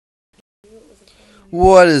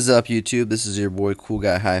What is up, YouTube? This is your boy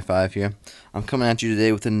CoolGuyHighFive here. I'm coming at you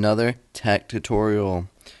today with another tech tutorial.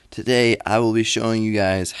 Today I will be showing you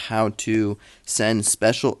guys how to send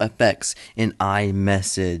special effects in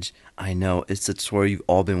iMessage. I know, it's the tutorial you've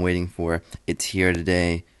all been waiting for. It's here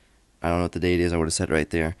today. I don't know what the date is. I would have said it right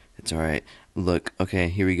there. It's alright. Look, okay,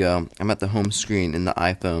 here we go. I'm at the home screen in the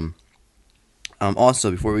iPhone. Also,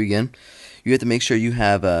 before we begin, you have to make sure you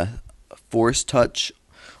have a Force Touch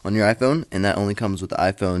on your iPhone, and that only comes with the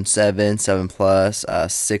iPhone 7, 7 Plus,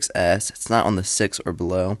 6S. It's not on the 6 or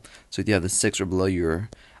below, so if you have the 6 or below, you're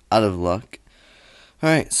out of luck.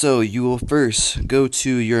 Alright, so you will first go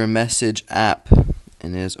to your message app,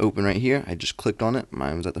 and it is open right here. I just clicked on it.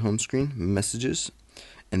 Mine was at the home screen, messages.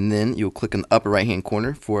 And then you'll click in the upper right hand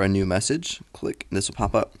corner for a new message. Click, this will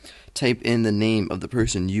pop up. Type in the name of the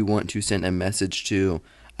person you want to send a message to.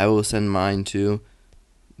 I will send mine to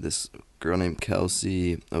this girl named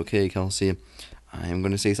Kelsey. Okay, Kelsey, I am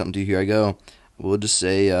going to say something to you. Here I go. We'll just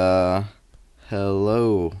say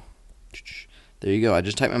hello. There you go. I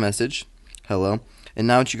just typed my message, hello. And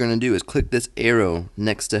now what you're going to do is click this arrow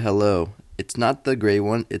next to hello. It's not the gray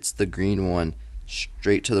one, it's the green one,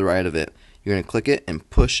 straight to the right of it. You're going to click it and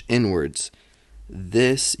push inwards.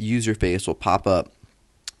 This user face will pop up.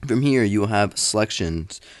 From here, you will have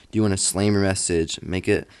selections. Do you want to slam your message, make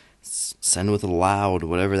it send with a loud,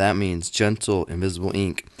 whatever that means, gentle, invisible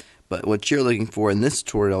ink. But what you're looking for in this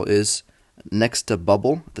tutorial is next to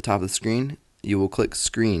bubble at the top of the screen, you will click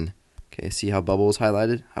screen. Okay, see how bubble is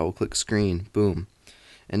highlighted? I will click screen. Boom.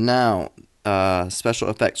 And now special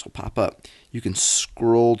effects will pop up. You can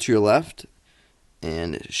scroll to your left,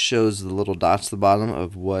 and it shows the little dots at the bottom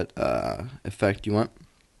of what effect you want.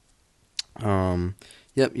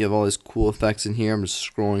 Yep, you have all these cool effects in here. I'm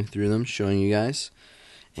just scrolling through them, showing you guys.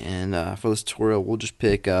 And for this tutorial, we'll just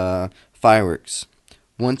pick fireworks.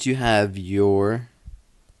 Once you have your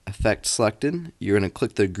effect selected, you're going to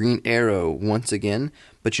click the green arrow once again,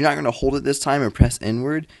 but you're not going to hold it this time and press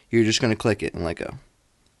inward. You're just going to click it and let go.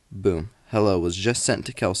 Boom. Hello was just sent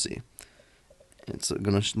to Kelsey. It's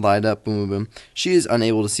going to light up, boom, boom, boom. She is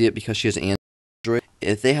unable to see it because she has an Android.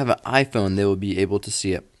 If they have an iPhone, they will be able to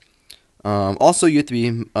see it. Also, you have to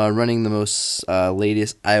be running the most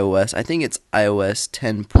latest iOS. I think it's iOS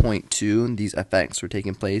 10.2. These effects are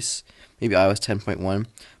taking place. Maybe iOS 10.1.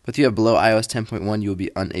 But if you have below iOS 10.1, you will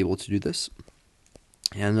be unable to do this.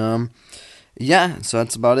 And yeah, so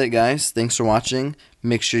that's about it, guys. Thanks for watching.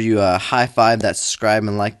 Make sure you high five that subscribe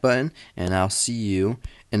and like button, and I'll see you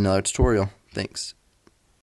in another tutorial. Thanks.